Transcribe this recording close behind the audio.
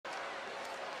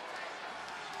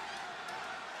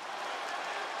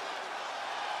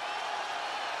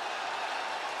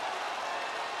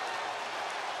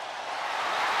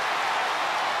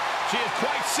She is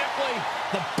quite simply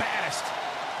the baddest.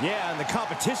 Yeah, and the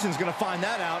competition's gonna find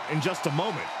that out in just a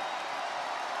moment.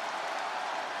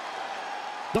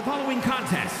 The following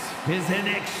contest is an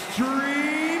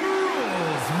Extreme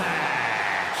Rules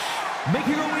match.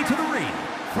 Making her way to the ring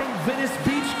from Venice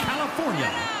Beach,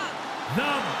 California,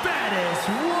 the baddest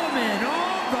woman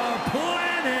on the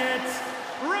planet,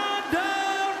 Ronda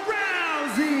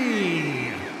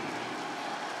Rousey.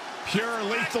 Pure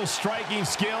lethal striking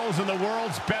skills and the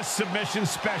world's best submission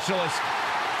specialist.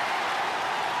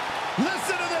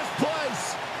 Listen to this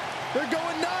place! They're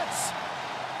going nuts!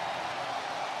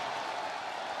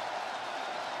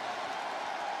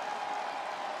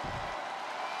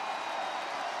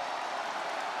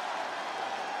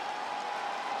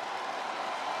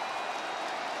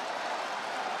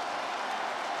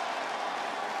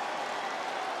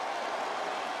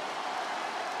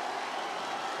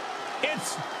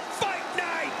 It's fight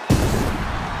night!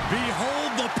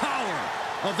 Behold the power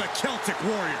of the Celtic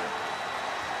Warrior.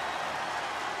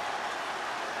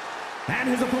 And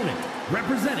his opponent,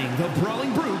 representing the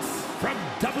Brawling Brutes from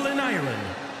Dublin, Ireland,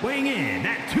 weighing in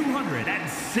at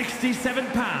 267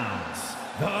 pounds,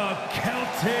 the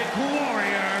Celtic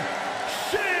Warrior,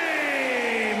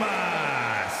 Sheamus!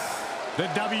 The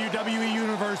WWE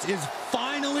Universe is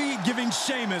finally giving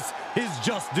Sheamus his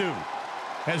just due.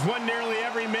 Has won nearly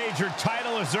every major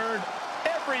title, has earned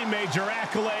every major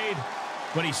accolade,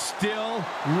 but he still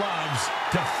loves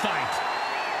to fight.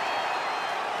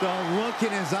 The look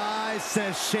in his eyes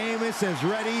says Sheamus is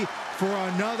ready for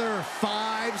another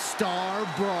 5-star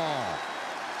brawl.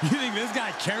 You think this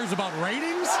guy cares about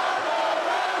ratings?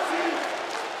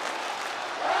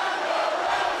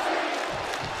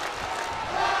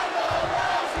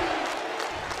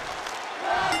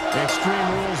 Extreme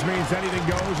Rules means anything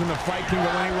goes and the fight can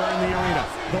go anywhere in the arena,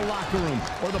 the locker room,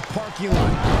 or the parking lot.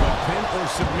 A pin or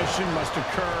submission must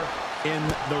occur in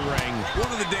the ring.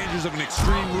 One of the dangers of an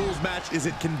Extreme Rules match is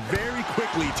it can very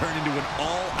quickly turn into an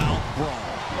all-out brawl.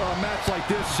 A match like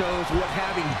this shows what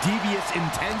having devious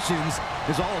intentions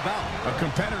is all about. A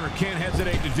competitor can't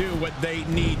hesitate to do what they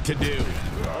need to do.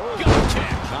 Good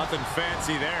kick. Nothing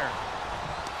fancy there.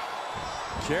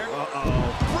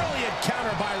 Brilliant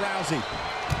counter by Rousey.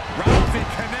 Rousey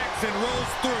connects and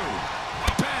rolls through.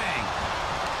 Bang!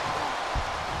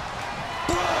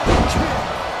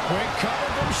 Quick cover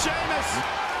from Sheamus.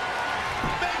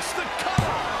 Makes the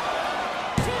cover.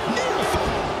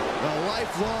 The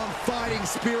lifelong fighting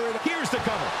spirit. Here's the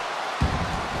cover.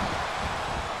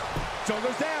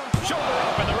 Shoulders down. Shoulder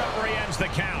up, and the referee ends the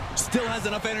count. Still has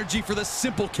enough energy for the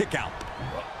simple kick out.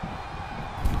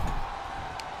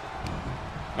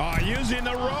 Using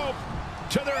the rope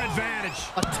to their advantage.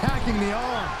 Attacking the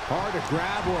arm. Hard to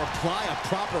grab or apply a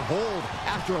proper hold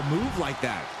after a move like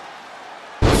that.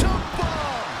 Jump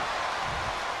bomb!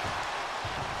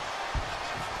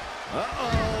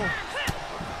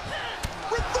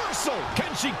 Reversal!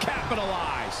 Can she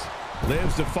capitalize?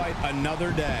 Lives to fight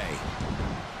another day.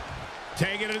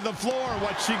 Taking it to the floor.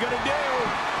 What's she gonna do?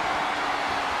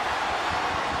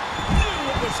 Knew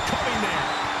what was coming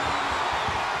there.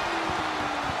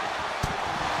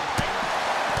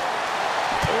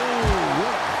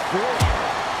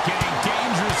 Getting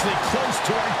dangerously close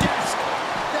to our desk.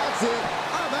 That's it.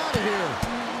 I'm out of here.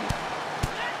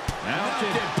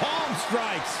 Mounted palm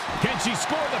strikes. Can she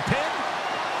score the pin?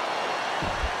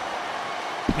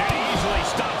 And he easily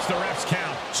stops the ref's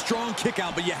count. Strong kick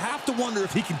out, but you have to wonder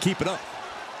if he can keep it up.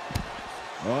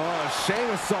 Oh,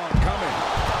 Sheamus saw it coming.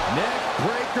 Neck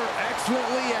breaker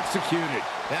excellently executed.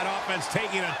 That offense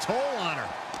taking a toll on her.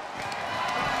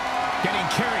 Getting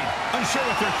carried. Unsure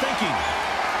what they're thinking.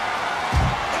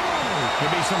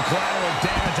 Could be some collateral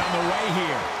damage on the way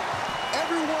here.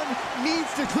 Everyone needs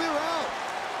to clear out,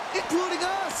 including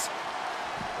us.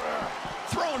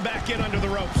 Thrown back in under the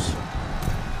ropes.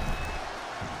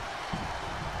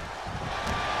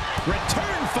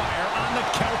 Return fire on the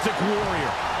Celtic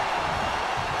Warrior.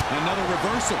 Another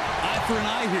reversal. Eye for an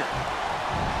eye here.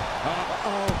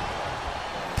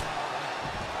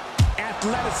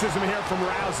 Athleticism here from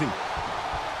Rousey.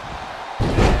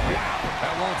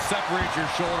 That won't separate your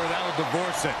shoulder. That'll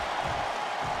divorce it.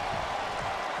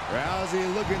 Rousey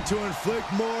looking to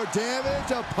inflict more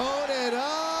damage. Opponent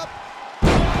up.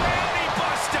 Randy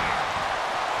Buster.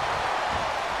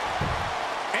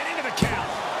 And into the count.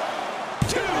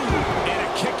 2. And a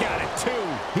kick out at 2.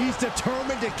 He's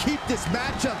determined to keep this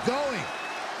matchup going.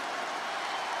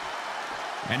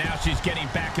 And now she's getting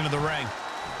back into the ring.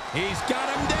 He's got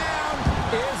him down.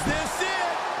 Is this it?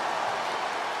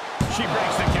 She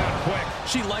breaks the count quick.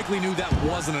 She likely knew that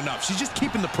wasn't enough. She's just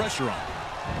keeping the pressure on.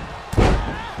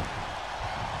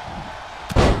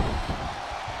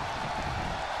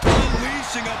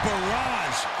 unleashing a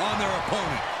barrage on their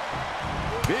opponent.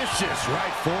 Vicious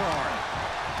right forearm.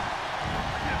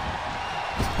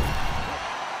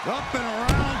 Up and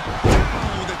around,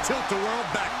 down with a tilt-a-whirl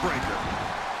backbreaker.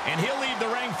 And he'll leave the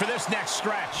ring for this next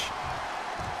stretch.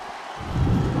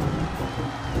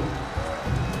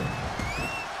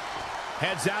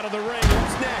 Heads out of the ring.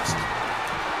 What's next?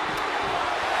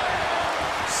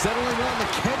 Settling on the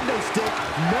kendo stick.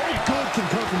 No good can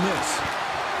come from this.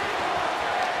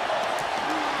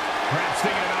 Perhaps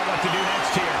thinking about what to do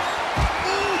next here.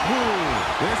 Ooh,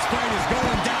 this fight is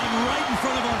going down right in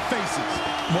front of our faces.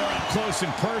 More up close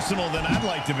and personal than I'd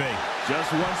like to be.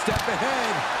 Just one step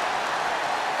ahead.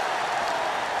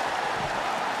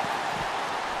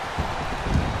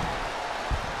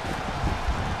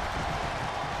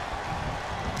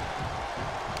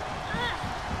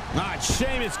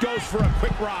 Sheamus goes for a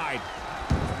quick ride.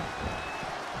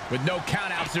 With no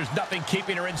countouts, there's nothing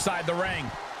keeping her inside the ring.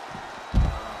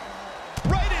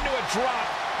 Right into a drop.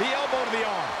 The elbow to the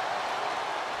arm.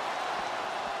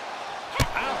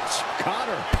 Ouch. Caught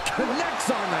her. Connects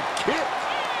on the kick.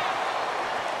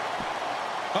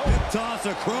 Oh, toss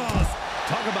across.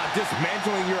 Talk about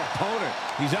dismantling your opponent.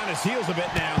 He's on his heels a bit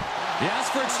now. You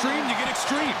ask for extreme, you get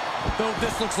extreme. Though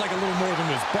this looks like a little more than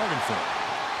was bargained for.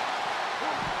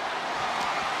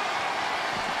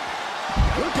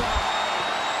 Look out.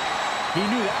 He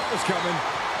knew that was coming.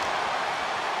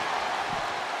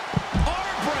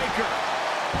 Arm breaker.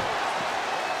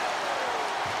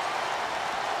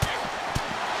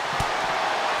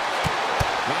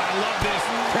 I love this.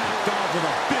 Capped off with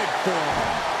a big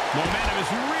forearm. Momentum is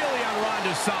really on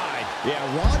Ronda's side. Yeah,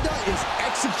 Ronda is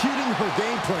executing her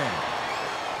game plan.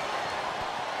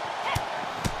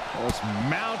 Oh, it's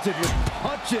mounted with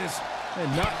punches. And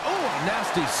not, oh, a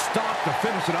nasty stop to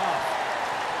finish it off.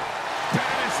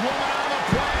 Baddest woman on the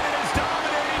planet is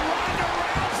dominating. Ronda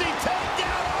Rousey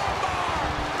takedown armbar.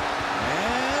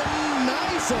 And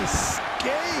nice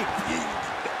escape.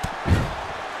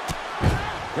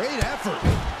 Great effort.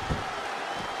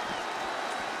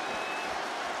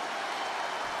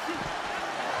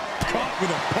 Caught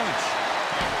with a punch.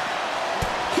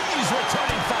 He's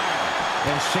returning fire.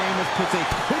 And Sheamus puts a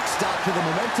quick stop to the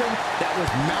momentum that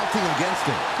was mounting against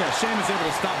him. Yeah, Sheamus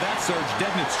able to stop that surge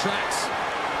dead in its tracks.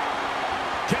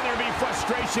 Can there be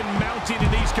frustration mounting in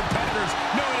these competitors,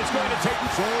 knowing it's going to take...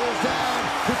 Shoulders down.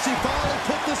 Could she finally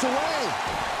put this away?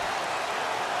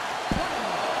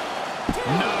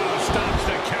 No, stops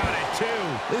the count at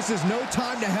 2. This is no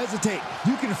time to hesitate.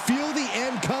 You can feel the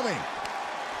end coming.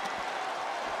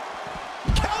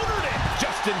 Countered it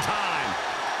just in time.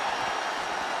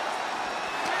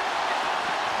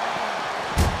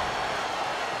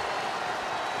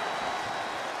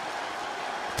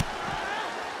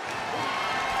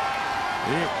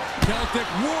 Celtic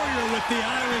Warrior with the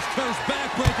Irish Curse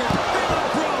backbreaker.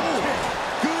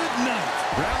 Good night.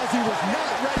 Rousey was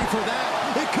not ready for that.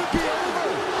 It could be over.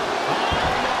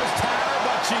 Almost had her,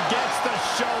 but she gets the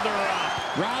shoulder up.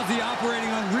 Rousey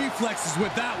operating on reflexes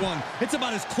with that one. It's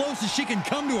about as close as she can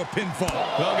come to a pinfall.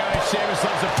 Well, guys, Sheamus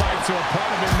loves to fight, so a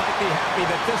part of him might be happy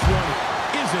that this one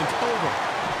isn't over.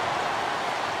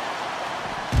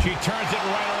 She turns it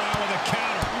right around with a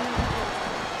counter.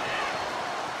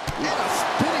 And a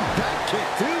spinning back kick,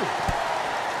 too.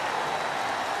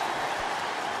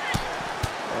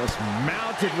 It's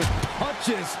mounted with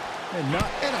punches and a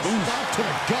stop to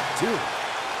the gut, too.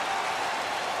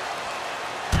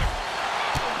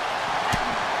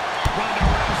 Ronda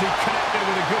Rousey connected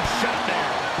with a good shot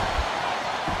there.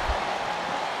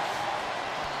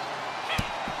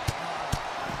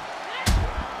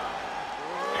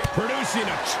 Producing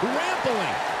a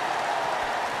trampling.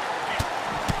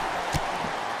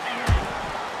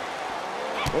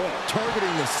 Oh,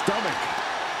 targeting the stomach.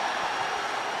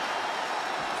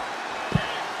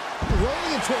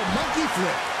 Rolling into a monkey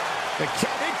flip. It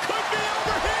could be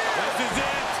over here. This is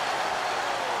it.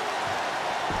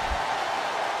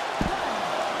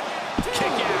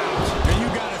 Kick out. And you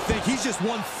got to think he's just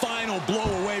one final blow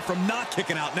away from not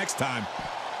kicking out next time.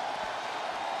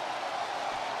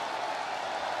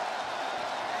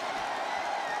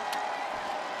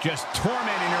 Just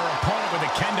tormenting her opponent with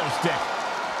a kendo stick.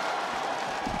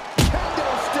 Kendo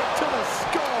stick to the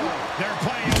skull. They're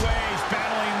playing ways,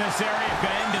 battling this area.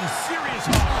 Could end in serious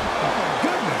harm. Oh, my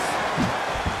goodness.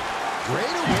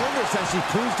 Great awareness as she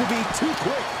proves to be too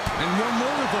quick. And one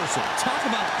more reversal. Talk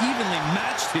about evenly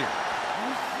matched here.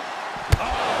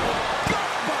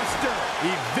 Gutbuster.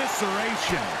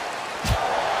 Evisceration.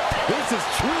 This is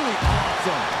truly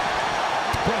awesome.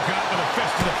 Broke out with a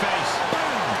fist to the face.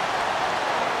 Bam.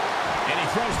 And he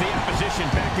throws the opposition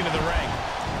back into the ring.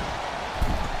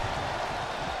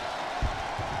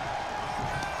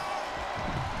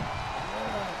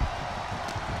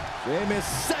 Sheamus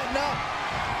setting up.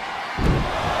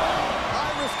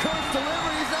 Irish curse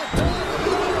delivery. He's not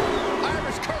done.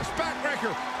 Irish curse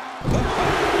backbreaker.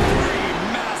 Three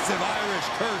massive Irish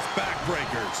curse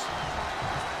backbreakers.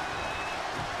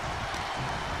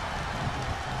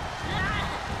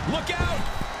 Look out!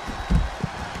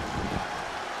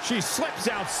 She slips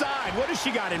outside. What has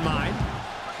she got in mind?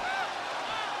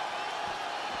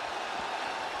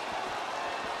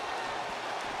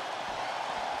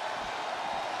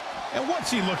 And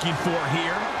what's he looking for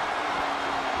here?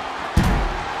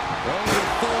 Oh,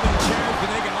 they're folding chairs, but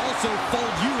they can also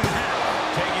fold you in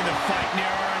half. Taking the fight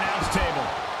near our announce table.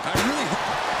 I really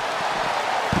hope.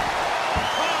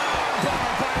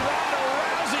 By Ronda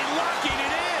Rousey, locking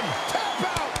it in. Tap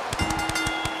out.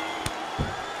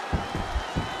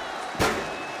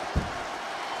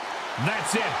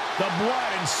 That's it. The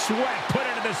blood and sweat put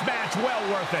into this match. Well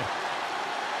worth it.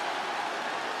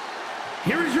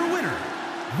 Here is your winner,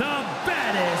 the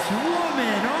baddest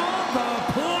woman on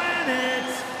the planet,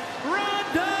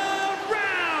 Ronda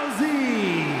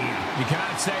Rousey. You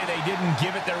cannot say they didn't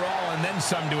give it their all and then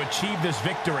some to achieve this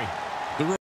victory.